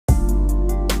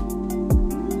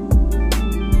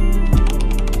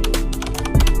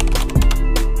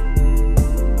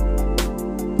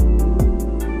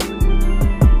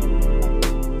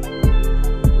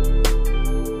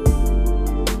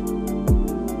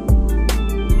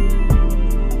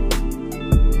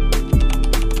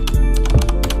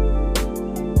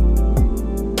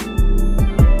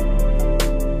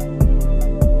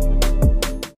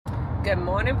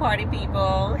party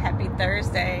people. Happy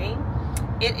Thursday.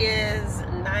 It is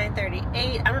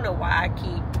 9:38. I don't know why I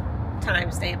keep time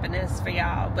stamping this for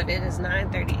y'all, but it is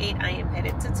 9:38. I am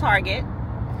headed to Target,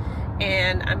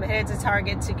 and I'm headed to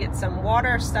Target to get some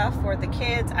water stuff for the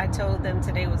kids. I told them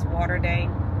today was water day.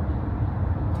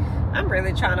 I'm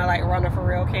really trying to like run a for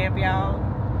real camp, y'all,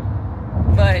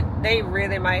 but they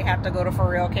really might have to go to for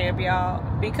real camp, y'all,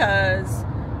 because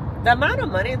the amount of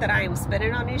money that I am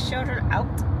spending on these children out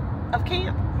of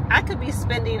camp, I could be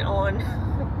spending on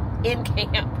in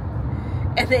camp,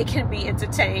 and they can be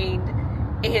entertained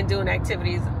and doing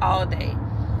activities all day.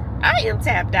 I am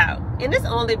tapped out, and it's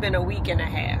only been a week and a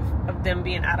half of them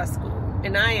being out of school,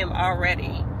 and I've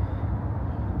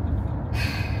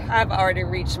already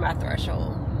reached my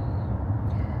threshold.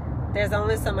 There's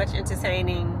only so much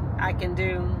entertaining I can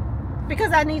do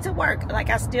because I need to work. Like,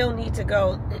 I still need to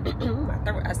go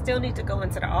I still need to go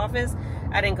into the office.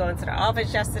 I didn't go into the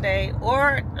office yesterday,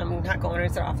 or I'm not going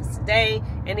into the office today,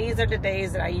 and these are the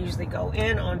days that I usually go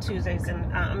in on Tuesdays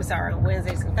and on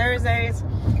Wednesdays and Thursdays.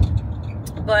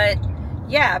 But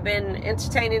yeah, I've been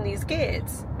entertaining these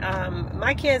kids.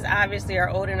 My kids obviously are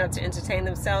old enough to entertain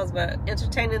themselves, but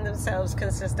entertaining themselves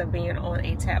consists of being on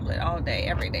a tablet all day,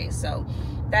 every day. So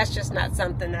that's just not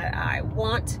something that I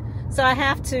want. So I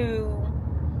have to,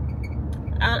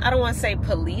 I don't want to say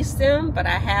police them, but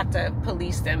I have to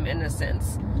police them in a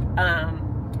sense.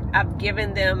 I've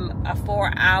given them a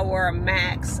 4-hour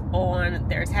max on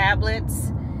their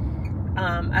tablets.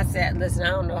 I said, listen,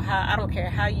 I don't care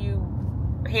how you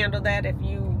handle that, if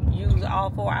you use all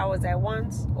 4 hours at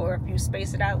once or if you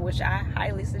space it out, which I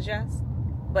highly suggest.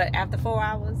 But after 4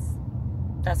 hours,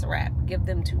 that's a wrap. Give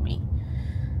them to me.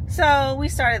 So we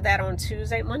started that on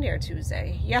Tuesday, Monday or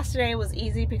Tuesday. Yesterday was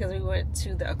easy because we went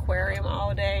to the aquarium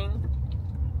all day.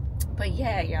 But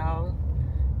yeah, y'all,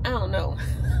 I don't know.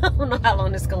 I don't know how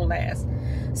long this is going to last.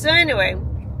 So anyway,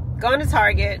 going to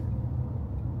Target.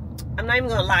 I'm not even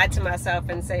going to lie to myself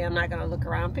and say I'm not going to look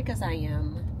around, because I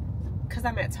am. Because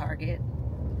I'm at Target.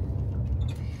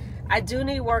 I do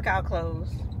need workout clothes.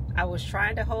 I was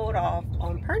trying to hold off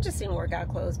on purchasing workout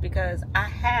clothes because I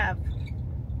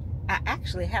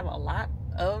actually have a lot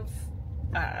of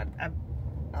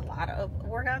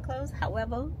workout clothes.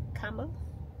 However,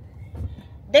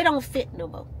 they don't fit no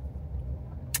more.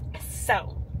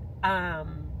 So,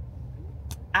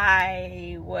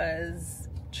 I was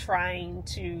trying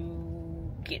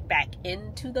to get back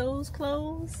into those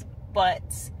clothes,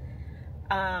 but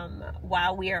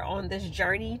while we are on this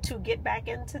journey to get back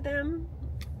into them,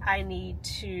 I need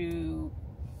to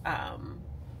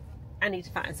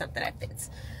find something that fits.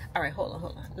 All right, hold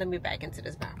on. Let me back into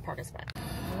this parking spot.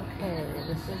 Okay,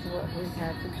 this is what we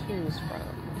have to choose from.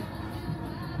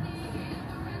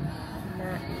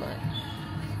 Not much.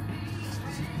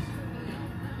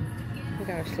 We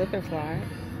got a slip and slide.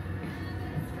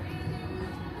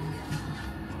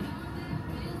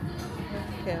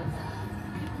 Okay.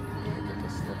 Look at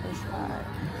this slip and slide.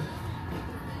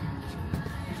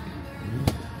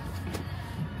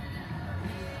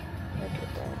 Look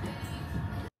at that.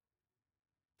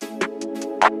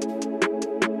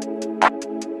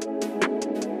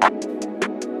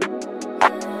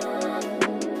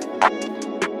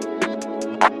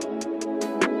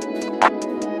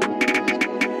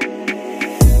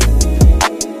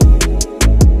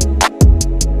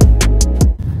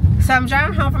 So I'm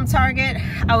driving home from Target.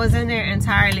 I was in there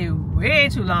entirely way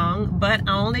too long, but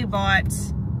I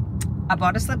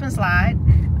bought a slip and slide.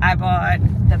 I bought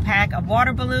the pack of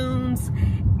water balloons,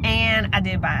 and I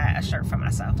did buy a shirt for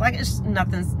myself. Like, it's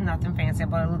nothing fancy. I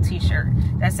bought a little t-shirt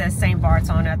that says St. Bart's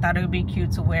on it. I thought it would be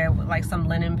cute to wear with like some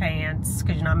linen pants,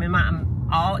 because you know I'm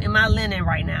all in my linen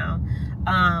right now.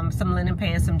 Some linen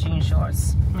pants, some jean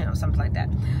shorts, you know, something like that.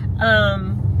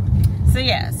 So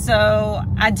yeah, so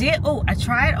I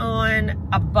tried on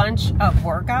a bunch of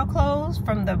workout clothes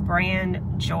from the brand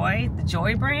Joy, the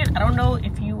Joy brand. I don't know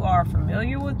if you are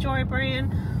familiar with Joy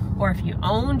brand or if you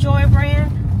own Joy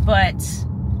brand, but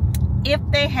if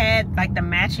they had like the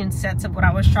matching sets of what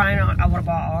I was trying on, I would have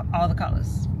bought all the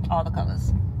colors.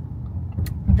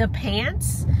 The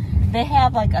pants, they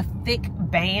have like a thick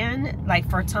band, like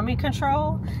for tummy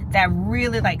control, that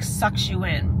really like sucks you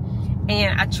in.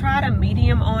 And I tried a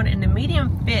medium on, and the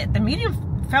medium fit. The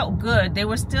medium felt good. They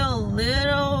were still a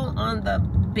little on the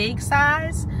big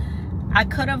size. I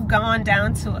could have gone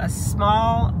down to a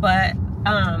small, but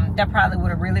that probably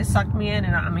would have really sucked me in.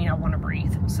 And I want to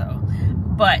breathe. So,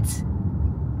 but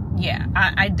yeah,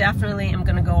 I definitely am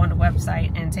going to go on the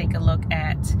website and take a look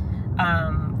at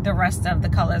the rest of the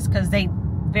colors, because they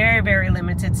very, very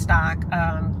limited stock.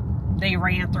 they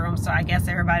ran through them, so I guess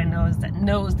everybody knows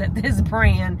that this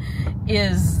brand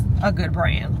is a good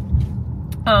brand.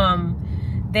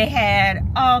 They had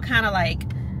all kind of like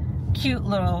cute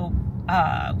little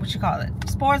what you call it,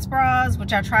 sports bras,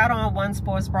 which I tried on one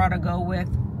sports bra to go with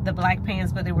the black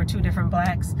pants, but they were 2 different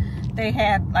blacks. They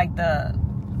had like the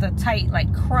tight,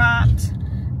 like cropped,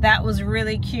 that was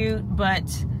really cute,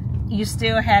 but you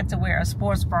still had to wear a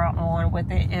sports bra on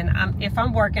with it. And if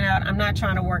I'm working out, I'm not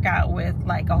trying to work out with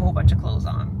like a whole bunch of clothes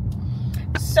on.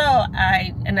 So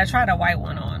I tried a white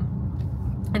one on,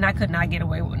 and I could not get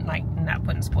away with like not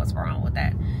putting sports bra on with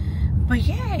that. But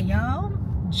yeah, y'all,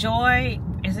 Joy,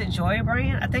 is it Joy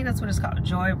brand? I think that's what it's called,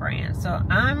 Joy brand. So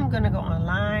I'm gonna go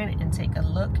online and take a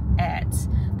look at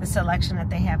the selection that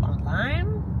they have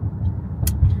online,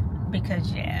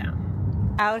 because yeah,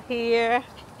 out here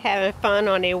having fun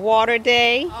on a water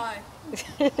day. Hi.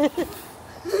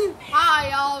 Hi,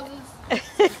 y'all.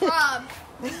 Subscribe.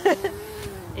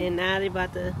 And now they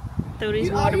about to throw these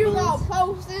water balloons. You gonna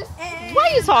post this? Why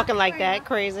are you talking like that,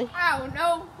 crazy? I don't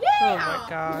know. Oh my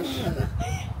gosh.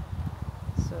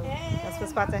 So that's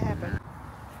what's about to happen.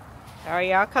 All right,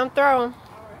 y'all, come throw.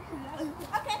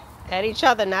 Okay. At each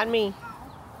other, not me.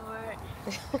 Alright.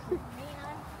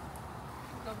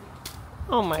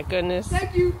 Oh my goodness.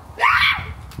 Thank you.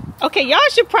 Okay, y'all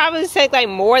should probably take like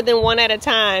more than one at a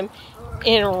time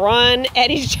and run at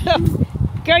each other.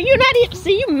 Girl, you're not even,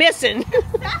 see, you missing.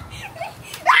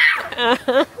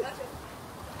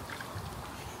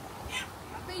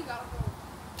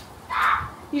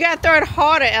 You gotta throw it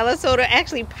harder, Ella, so it'll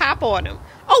actually pop on him.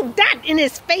 Oh, that in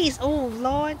his face. Oh,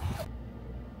 Lord.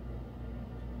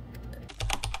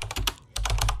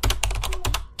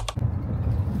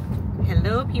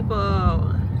 Hello,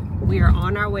 people. We are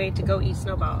on our way to go eat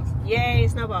snowballs. Yay,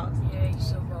 snowballs. Yay,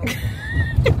 snowballs.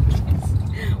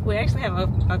 We actually have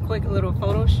a quick little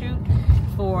photo shoot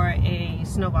for a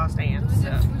snowball stand. Do we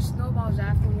get free snowballs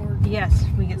afterwards? Yes,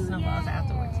 we get snowballs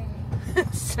afterwards.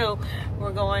 So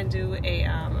we're going to do a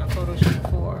photo shoot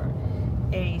for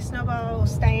a snowball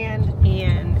stand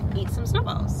and eat some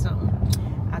snowballs. So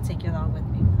I'll take you along with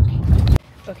me.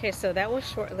 Okay, so that was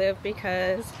short-lived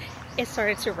because it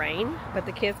started to rain, but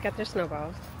the kids got their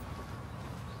snowballs.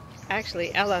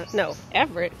 Actually,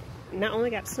 Everett not only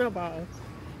got snowballs,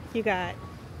 you got,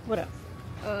 what else?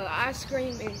 Ice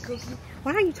cream and cookies.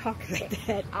 Why are you talking like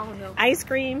that? I don't know. Ice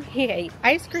cream. He ate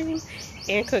ice cream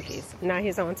and cookies. Now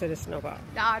he's on to the snowball.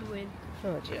 I'd win.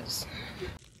 Oh, jeez.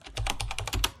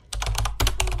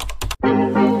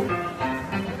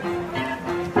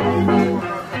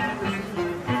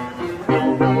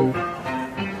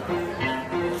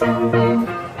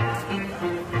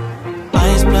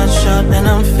 Eyes bloodshot and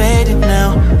I'm faded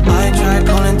now. I tried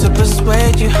calling to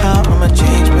persuade you how I'm a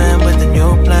changed man with a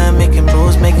new plan, making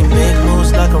moves, making big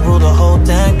moves like I rule the whole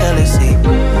damn galaxy.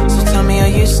 So tell me, are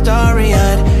you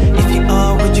starry-eyed? If you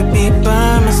are, would you be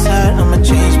by my side? I'm a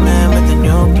changed man with a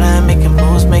new plan, making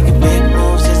moves, making big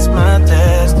moves. It's my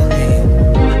destiny.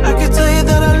 I could tell you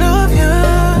that I love you.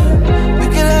 We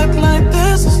could act like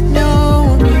this is new.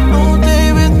 All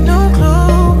day with no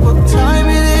clue what time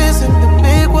it is in the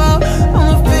big world.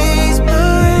 I'm faced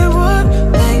by what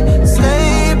they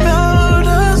say about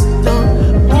us.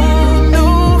 Don't want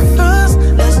no fuss.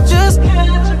 Let's just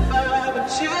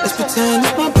let's pretend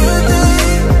it's my birthday.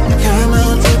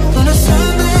 Caramel drip on a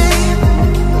Sunday.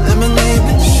 Lemonade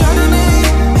with the Chardonnay.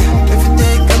 Every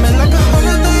day coming like a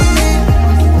holiday.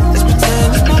 Let's pretend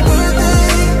it's my birthday.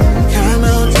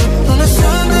 Caramel drip on a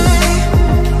Sunday.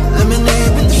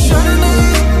 Lemonade with the Chardonnay.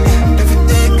 Every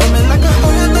day coming like a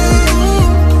holiday.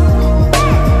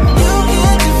 You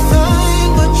can't define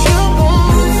what you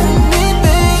want from me,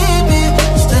 baby.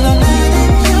 Still I'm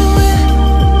letting you in.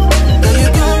 Girl, you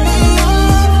got me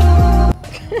on.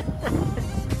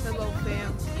 Hello,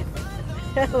 fam.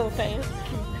 Hello, fam.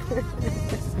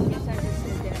 Yes, I just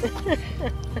said that.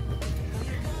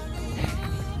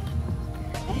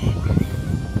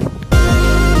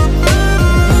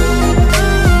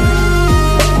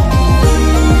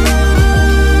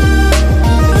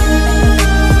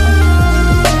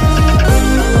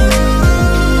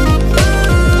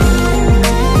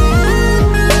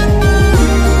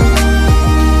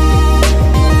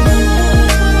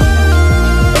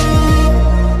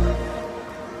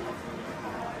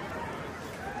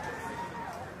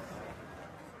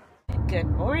 Good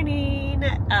morning.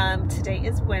 Today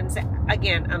is Wednesday.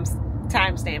 Again, I'm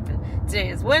time stamping. Today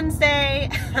is Wednesday.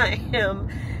 I am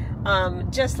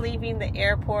just leaving the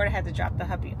airport. I had to drop the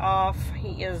hubby off.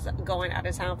 He is going out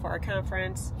of town for a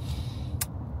conference.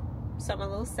 So I'm a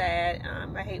little sad.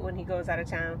 I hate when he goes out of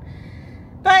town.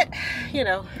 But, you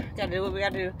know, gotta do what we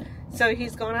gotta do. So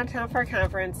he's going out of town for a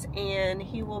conference, and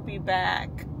he will be back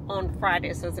on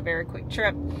Friday, so it's a very quick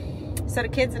trip. So the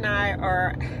kids and I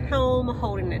are home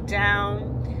holding it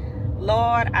down.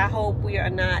 Lord, I hope we are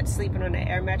not sleeping on the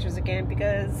air mattress again,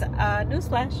 because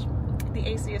newsflash, the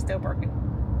AC is still broken.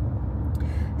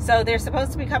 So they're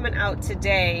supposed to be coming out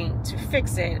today to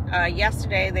fix it.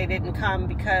 Yesterday they didn't come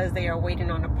because they are waiting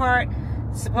on a part.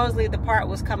 Supposedly the part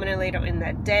was coming in later in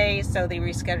that day, so they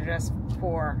rescheduled us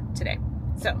for today.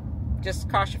 So just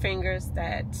cross your fingers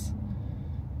that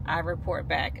I report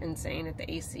back and saying that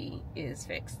the AC is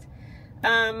fixed.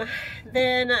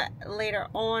 Then later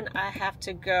on I have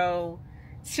to go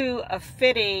to a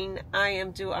fitting.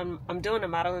 I'm doing a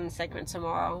modeling segment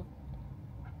tomorrow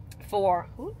for,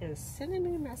 who is sending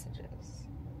me messages?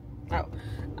 Oh,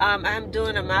 I'm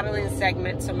doing a modeling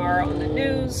segment tomorrow on the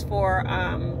news for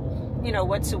you know,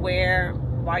 what to wear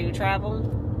while you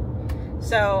travel.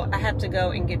 So I have to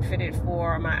go and get fitted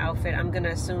for my outfit. I'm gonna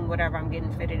assume whatever I'm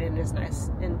getting fitted in is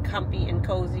nice and comfy and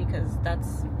cozy, because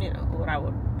that's, you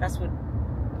know, that's what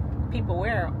people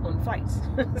wear on flights.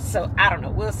 So I don't know,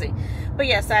 we'll see. But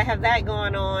yes, I have that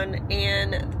going on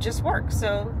and just work.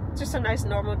 So just a nice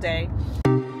normal day.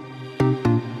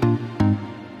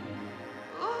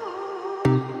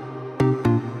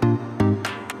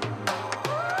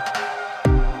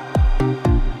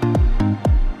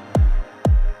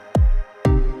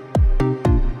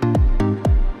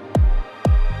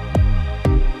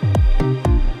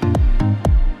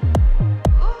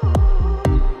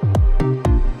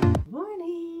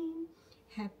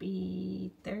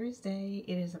 Happy Thursday.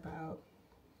 It is about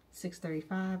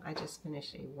 6:35. I just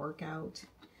finished a workout.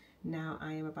 Now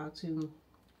I'm about to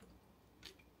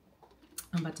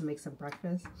make some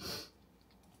breakfast.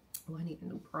 Oh, I need a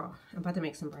new bra. I'm about to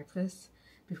make some breakfast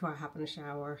before I hop in the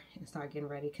shower and start getting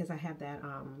ready, because I have that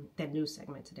that news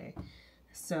segment today.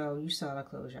 So you saw the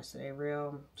clothes yesterday,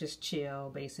 real just chill,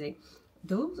 basic.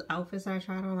 Those outfits I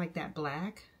tried on, like that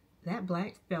black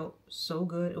felt so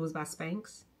good. It was by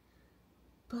Spanx.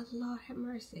 But Lord have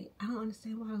mercy, I don't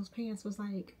understand why those pants was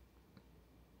like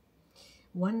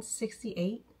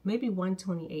 $168, maybe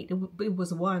 $128. It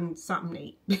was $1 something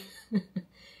 8.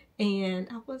 And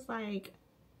I was like,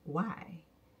 why?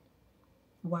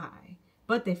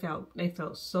 But they felt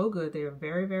so good. They were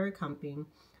very, very comfy.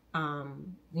 You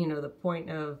know, the point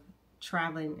of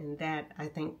traveling, and that I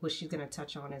think what she's going to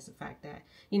touch on is the fact that,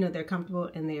 you know, they're comfortable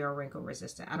and they are wrinkle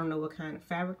resistant. I don't know what kind of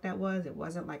fabric that was. It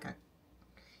wasn't like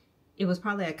it was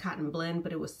probably a cotton blend,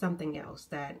 but it was something else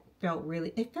that felt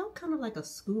really, it felt kind of like a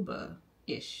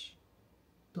scuba-ish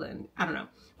blend. I don't know.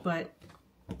 But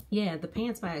yeah, the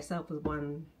pants by itself was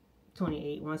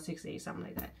 $128, $168, something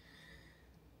like that.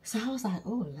 So I was like,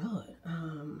 oh Lord,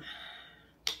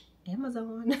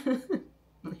 Amazon.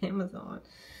 Amazon.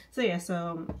 So yeah,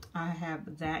 so I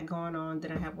have that going on,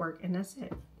 then I have work, and that's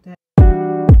it.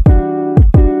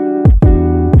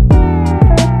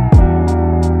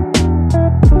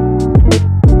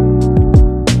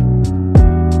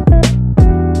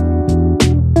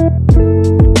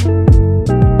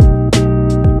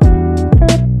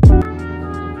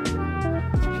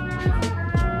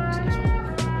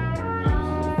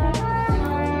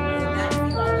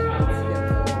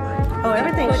 Oh,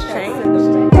 everything's changed.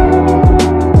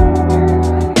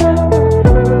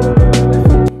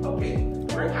 Okay,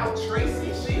 bring out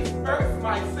Tracey. She's first,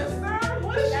 my sister.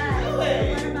 What is she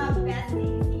doing? One of my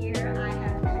besties here, I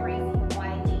have Tracey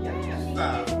Wiley. Yes. She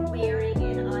is wearing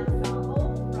an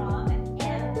ensemble from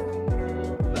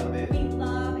MCT. Love it. We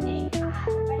love a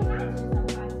hat, but hats are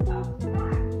sometimes tough to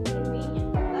pack. Convenient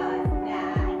for us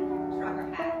that trucker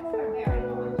hats are very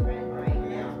on trend right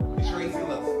now. Tracey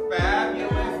looks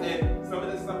fabulous, and some of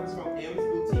this stuff is from M's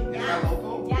Boutique. Is that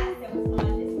local? Yes, it was on.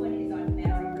 This one is on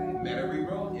Metairie Road. Metairie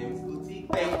Road, M's Boutique.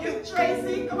 Thank you,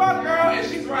 Tracey. Come on, girl. And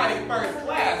she's riding first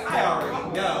class. I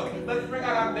already know. Let's bring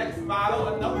out our next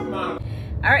model, another model.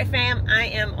 All right, fam, I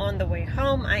am on the way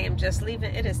home. I am just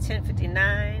leaving. It is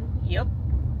 10:59. Yep,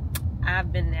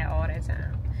 I've been there all that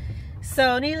time.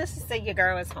 So needless to say, your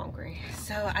girl is hungry.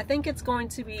 So I think it's going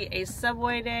to be a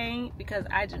Subway day, because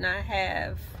I do not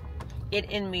have it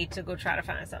in me to go try to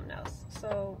find something else.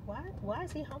 So why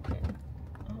is he humping?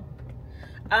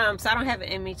 Oh. So I don't have it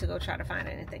in me to go try to find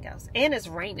anything else. And it's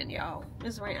raining, y'all.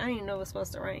 It's raining. I didn't even know it was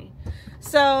supposed to rain.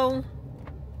 So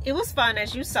it was fun,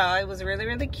 as you saw. It was really,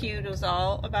 really cute. It was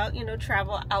all about, you know,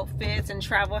 travel outfits and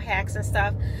travel hacks and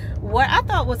stuff. What I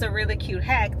thought was a really cute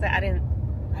hack that I didn't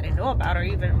know about or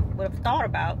even would have thought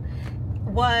about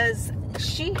was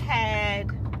she had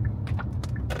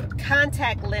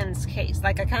contact lens case,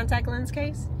 like a contact lens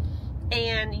case,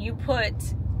 and you put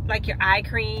like your eye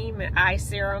cream and eye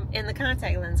serum in the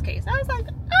contact lens case. I was like,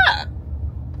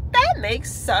 that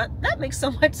makes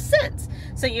so much sense.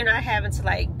 So you're not having to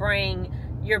like bring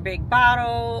your big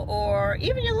bottle or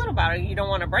even your little bottle. You don't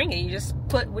want to bring it. You just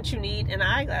put what you need in the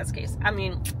eyeglass case. I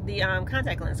mean, the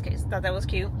contact lens case. Thought that was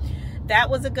cute. That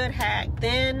was a good hack.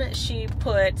 Then she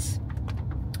put,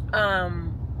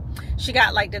 she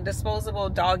got like the disposable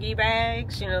doggy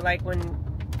bags. You know, like when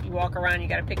you walk around, you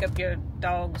got to pick up your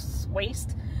dog's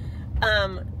waste.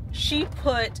 She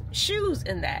put shoes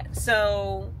in that,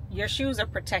 so your shoes are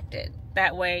protected.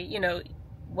 That way, you know,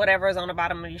 whatever is on the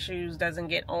bottom of your shoes doesn't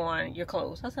get on your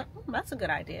clothes. I was like, that's a good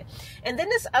idea. And then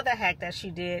this other hack that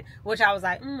she did, which I was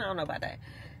like, I don't know about that.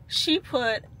 She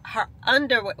put her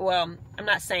underwear, well, I'm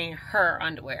not saying her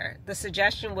underwear. The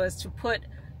suggestion was to put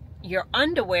your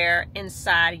underwear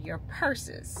inside your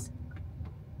purses.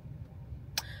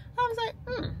 I was like,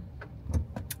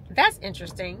 that's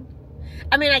interesting.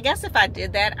 I mean, I guess if I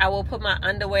did that, I will put my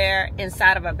underwear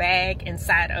inside of a bag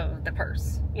inside of the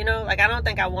purse. You know, like I don't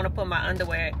think I want to put my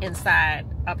underwear inside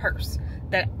a purse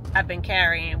that I've been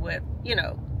carrying with, you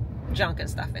know, junk and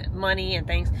stuff in, money and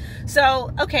things.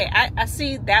 So, okay, I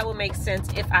see that would make sense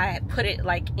if I had put it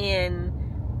like in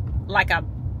like a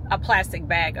plastic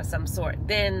bag of some sort,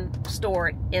 then store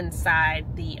it inside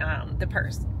the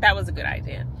purse. That was a good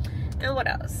idea. And what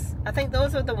else? I think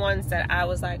those are the ones that I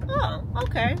was like, oh,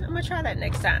 okay, I'm gonna try that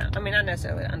next time. I mean, not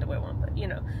necessarily the underwear one, but you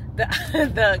know,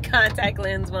 the contact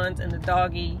lens ones and the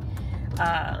doggy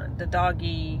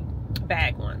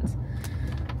bag ones.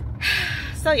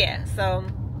 So yeah, so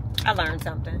I learned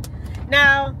something.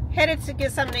 Now, headed to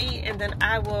get something to eat, and then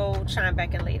I will chime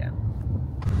back in later.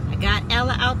 I got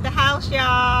Ella out the house,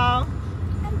 y'all.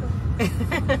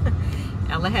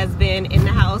 Ella has been in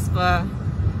the house for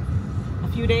a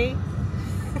few days.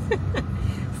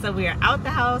 So we are out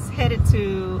the house, headed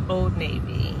to Old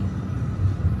Navy.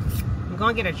 I'm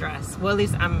gonna get a dress. Well, at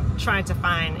least I'm trying to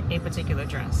find a particular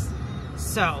dress.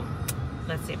 So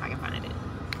let's see if I can find it.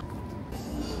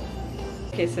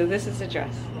 Okay, so this is the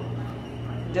dress.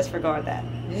 Disregard that.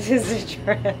 This is the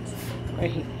dress.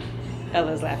 Wait,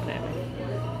 Ella's laughing at me.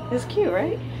 It's cute,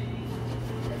 right?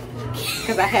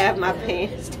 Because I have my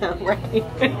pants down right here.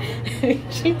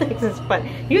 She thinks it's fun.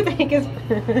 You think it's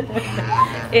fun.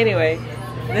 Anyway,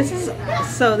 this is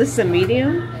a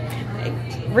medium.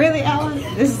 Really, Ellen?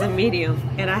 This is a medium.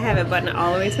 And I have it buttoned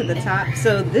all the way to the top.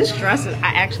 So this dress,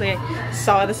 I actually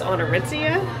saw this on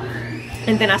Aritzia.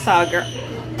 And then I saw a girl.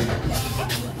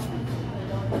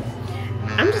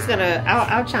 I'm just gonna,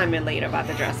 I'll chime in later about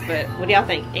the dress. But what do y'all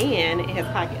think? And it has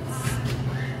pockets.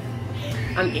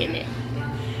 I'm getting it.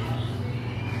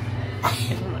 Oh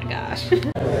my gosh.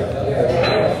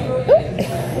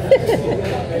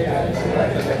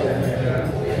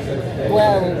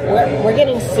 Well, we're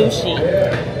getting sushi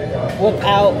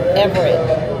without Everett.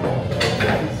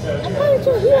 I thought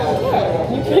he won't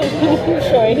care. You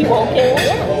sure he won't care?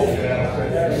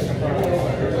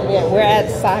 Yeah, we're at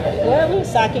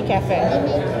Sake Cafe.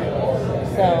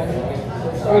 So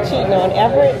we're cheating on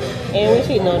Everett and we're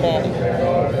cheating on Daddy.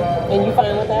 And you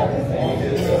fine with that?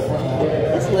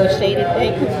 This little shaded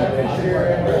thing.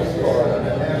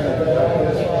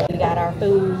 We got our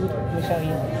food. Let me show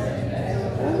you.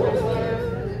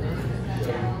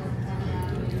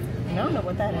 I don't know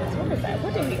what that is. What is that?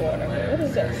 What did we order? What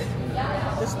is this?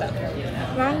 This stuff.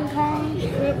 Wonton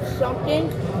shrimp something.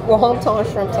 Well, wonton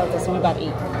shrimp something, so we about to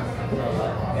eat.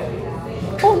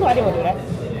 Oh no, I didn't want to do that.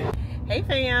 Hey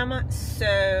fam,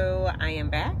 so I am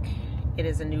back. It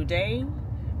is a new day,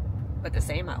 but the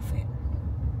same outfit.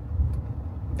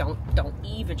 Don't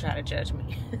even try to judge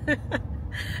me.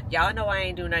 Y'all know I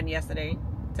ain't do nothing yesterday.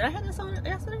 Did I have this on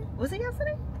yesterday? Was it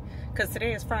yesterday? Because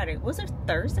today is Friday. Was it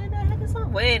Thursday that I had this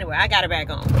on? Well, anyway, I got it back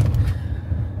on.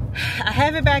 I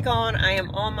have it back on. I am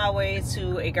on my way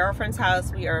to a girlfriend's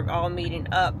house. We are all meeting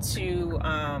up to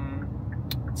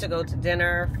go to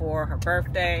dinner for her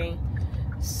birthday.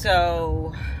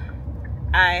 So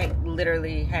I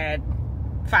literally had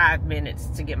 5 minutes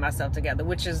to get myself together,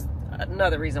 which is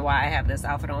another reason why I have this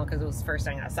outfit on, because it was the first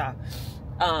thing I saw.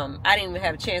 I didn't even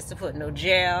have a chance to put no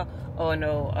gel or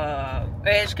no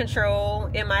edge control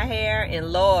in my hair.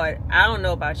 And Lord, I don't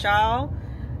know about y'all,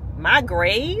 my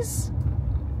grays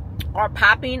are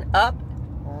popping up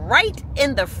right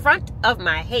in the front of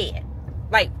my head,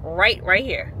 like right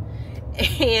here.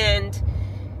 And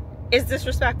it's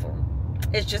disrespectful.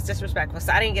 It's just disrespectful.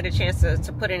 So I didn't get a chance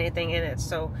to put anything in it.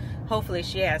 So hopefully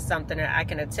she has something that I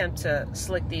can attempt to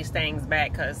slick these things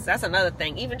back, because that's another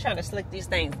thing. Even trying to slick these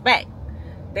things back,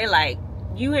 they're like,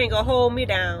 you ain't gonna hold me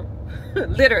down.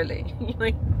 Literally.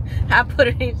 I put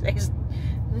it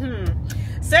in.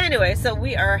 So anyway, so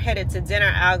we are headed to dinner.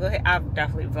 I'll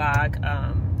definitely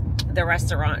vlog the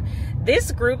restaurant.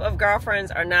 This group of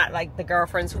girlfriends are not like the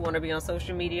girlfriends who want to be on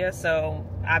social media, so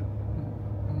I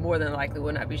more than likely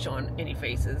will not be showing any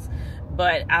faces,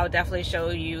 but I'll definitely show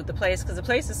you the place because the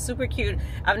place is super cute.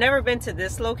 I've never been to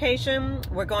this location.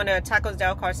 We're going to Tacos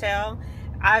del Cartel.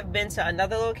 I've been to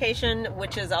another location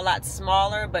which is a lot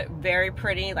smaller but very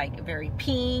pretty, like very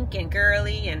pink and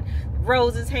girly and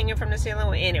roses hanging from the ceiling.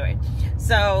 Well, anyway,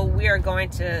 so we are going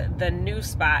to the new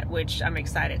spot, which I'm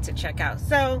excited to check out.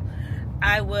 So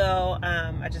I will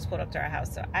I just pulled up to our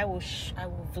house, so I will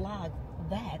vlog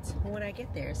that when I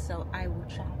get there. So I will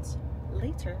chat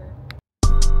later.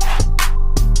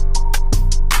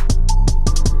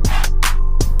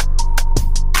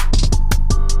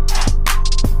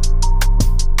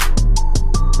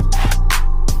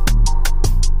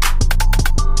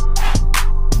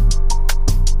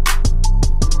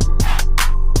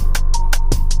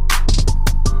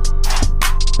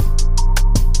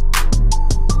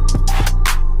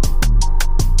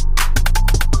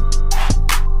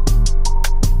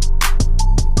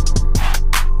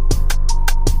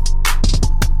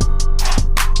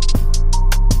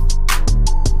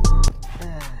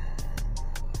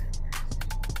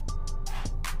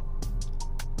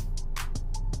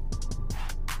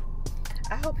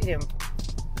 I hope he didn't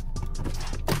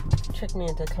trick me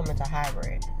into coming to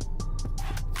hybrid.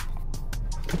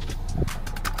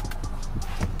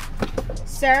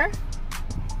 Sir?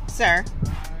 Sir?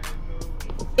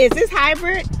 Is this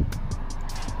hybrid?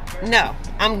 No,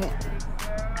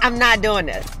 I'm not doing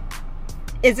this.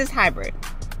 Is this hybrid?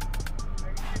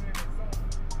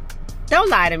 Don't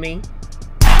lie to me.